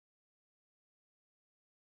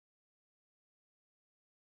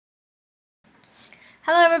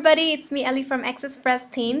Hello everybody, it's me Ellie from AccessPress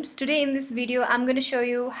Themes. Today in this video I'm going to show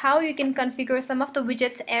you how you can configure some of the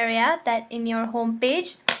widgets area that in your home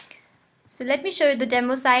page. So let me show you the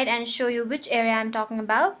demo site and show you which area I'm talking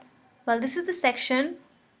about. Well, this is the section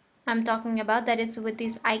I'm talking about, that is with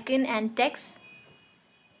this icon and text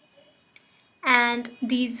and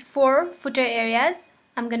these 4 footer areas.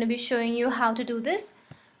 I'm going to be showing you how to do this.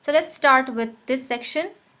 So let's start with this section.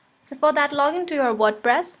 So for that, log into your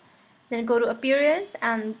WordPress, then go to appearance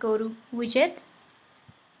and go to widget,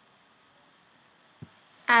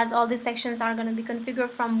 as all these sections are going to be configured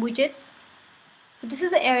from widgets. So this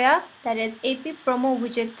is the area that is AP promo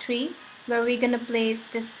widget 3, where we're going to place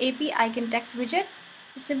this AP icon text widget.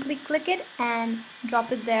 So simply click it and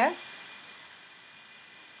drop it there.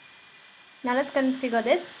 Now let's configure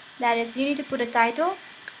this. That is, you need to put a title,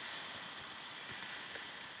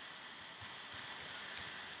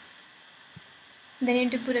 then you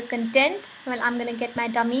need to put a content. Well, I'm going to get my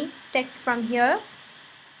dummy text from here.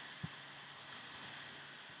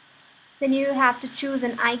 Then you have to choose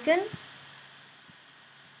an icon,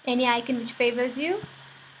 any icon which favors you.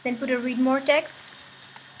 Then put a read more text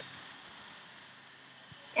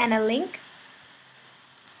and a link.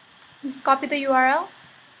 Just copy the URL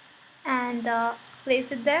and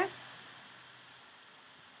place it there.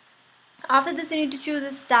 After this, you need to choose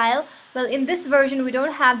a style. Well, in this version we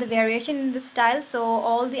don't have the variation in the style, so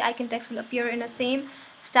all the icon text will appear in the same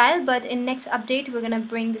style, but in next update we're gonna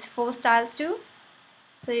bring these 4 styles too.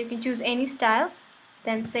 So you can choose any style,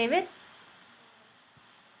 then save it.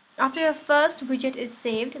 After your first widget is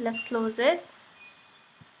saved, let's close it.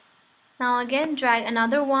 Now again, drag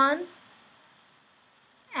another one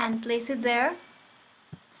and place it there.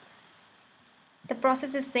 The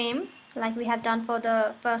process is same like we have done for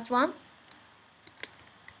the first one.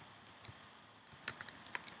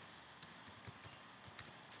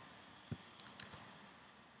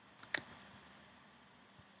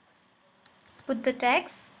 Put the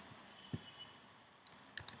text,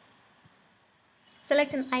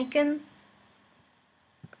 select an icon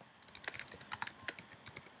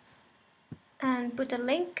and put a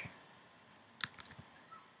link.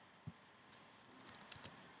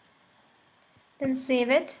 Then save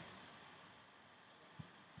it.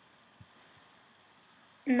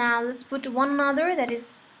 Now let's put one another, that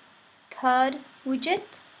is third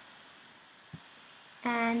widget,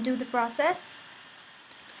 and do the process.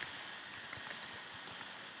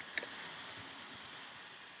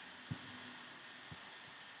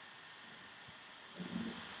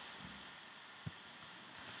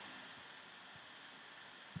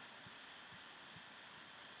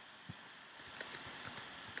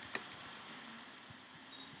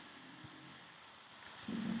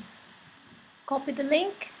 Copy the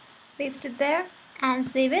link, paste it there and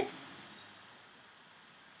save it.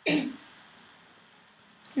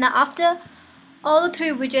 Now after all the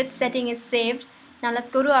 3 widgets setting is saved, now let's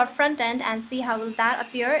go to our front end and see how will that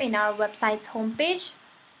appear in our website's home page.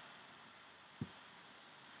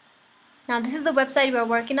 Now this is the website we're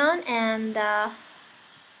working on, and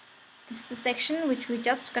this is the section which we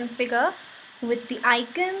just configure with the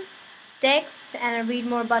icon, text and a read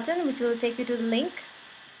more button, which will take you to the link.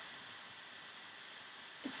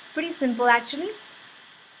 It's pretty simple actually.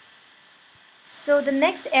 So the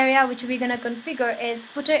next area which we're going to configure is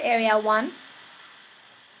footer area 1.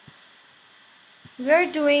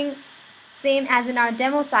 We're doing same as in our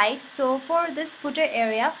demo site. So for this footer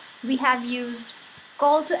area we have used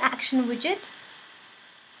call to action widget.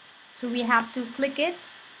 So we have to click it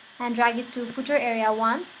and drag it to footer area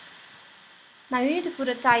 1. Now you need to put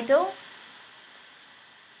a title,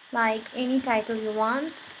 like any title you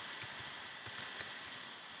want.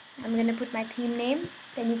 I'm going to put my theme name.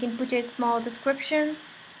 Then you can put a small description,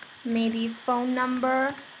 maybe phone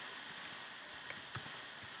number,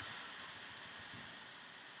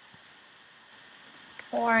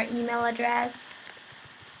 or email address.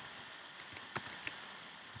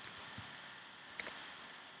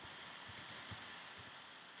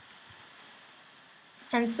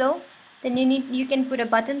 And so then you can put a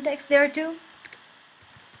button text there too.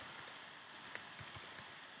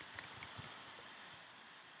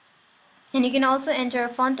 And you can also enter a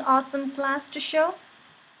font awesome class to show,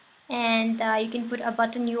 and you can put a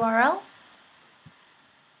button URL.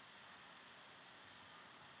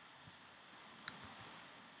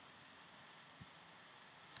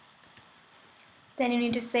 Then you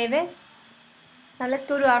need to save it. Now let's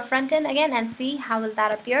go to our front end again and see how will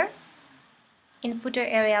that appear in footer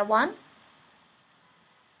area 1.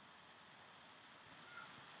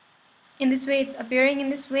 In this way, it's appearing in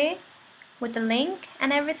this way with the link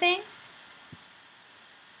and everything.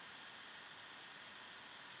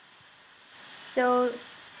 So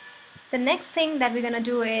the next thing that we're going to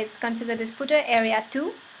do is configure this footer area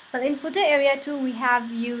too. Well, in footer area 2 we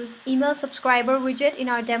have used email subscriber widget in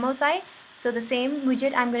our demo site. So the same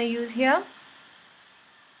widget I'm going to use here.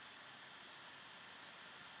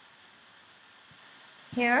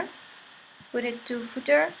 Here, put it to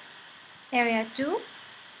footer area 2.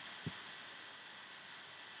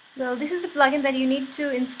 Well, this is the plugin that you need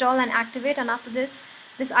to install and activate, and after this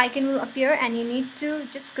icon will appear and you need to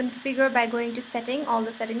just configure by going to setting, all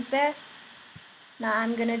the settings there. Now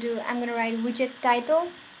I'm gonna write widget title.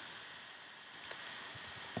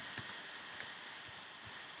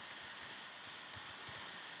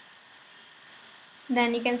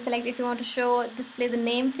 Then you can select if you want to display the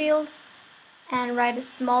name field and write a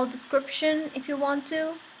small description if you want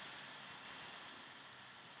to.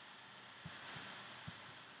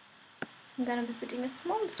 I'm gonna be putting a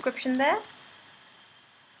small description there.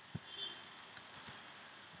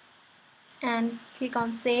 And click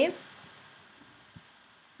on save.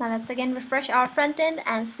 Now let's again refresh our front end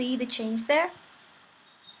and see the change there.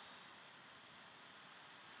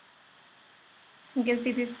 You can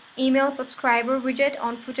see this email subscriber widget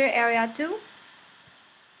on footer area 2.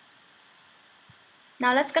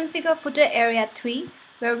 Now let's configure footer area 3,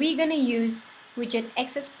 where we're going to use widget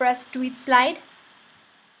AccessPress tweet slide.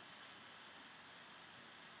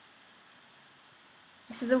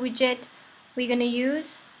 This is the widget we're going to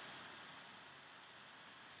use.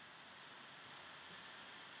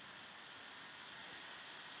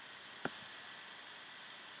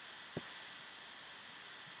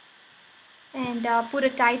 And put a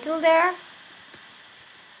title there.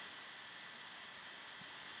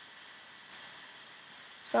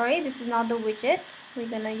 Sorry, this is not the widget we're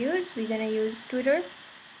gonna use. We're gonna use Twitter.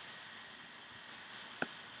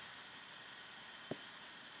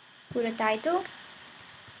 Put a title.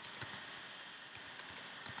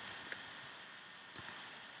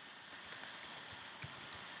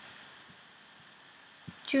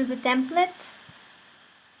 Choose a template.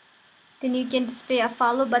 Then you can display a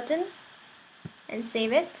follow button and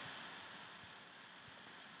save it.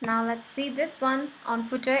 Now let's see this one on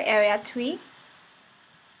footer area 3.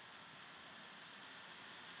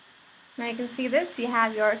 Now you can see this, you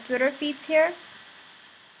have your Twitter feeds here.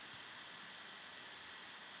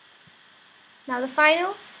 Now the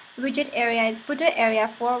final widget area is footer area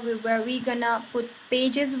 4, where we're gonna put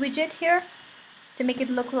pages widget here to make it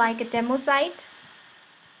look like a demo site.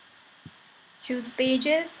 Choose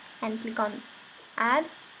pages and click on add,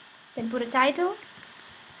 then put a title.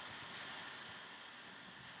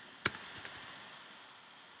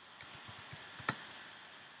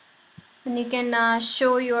 And you can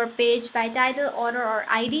show your page by title, order or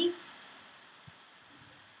ID.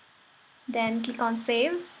 Then click on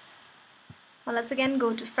save. Now let's again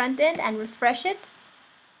go to front end and refresh it.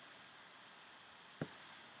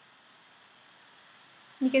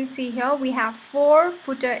 You can see here we have 4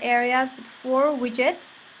 footer areas with 4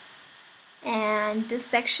 widgets and this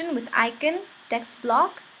section with icon, text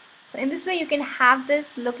block. So in this way you can have this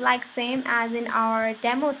look like same as in our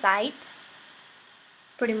demo site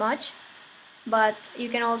pretty much, but you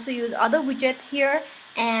can also use other widget here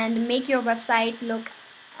and make your website look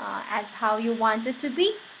as how you want it to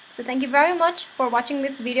be. So thank you very much for watching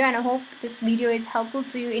this video, and I hope this video is helpful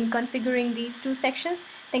to you in configuring these 2 sections.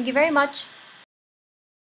 Thank you very much.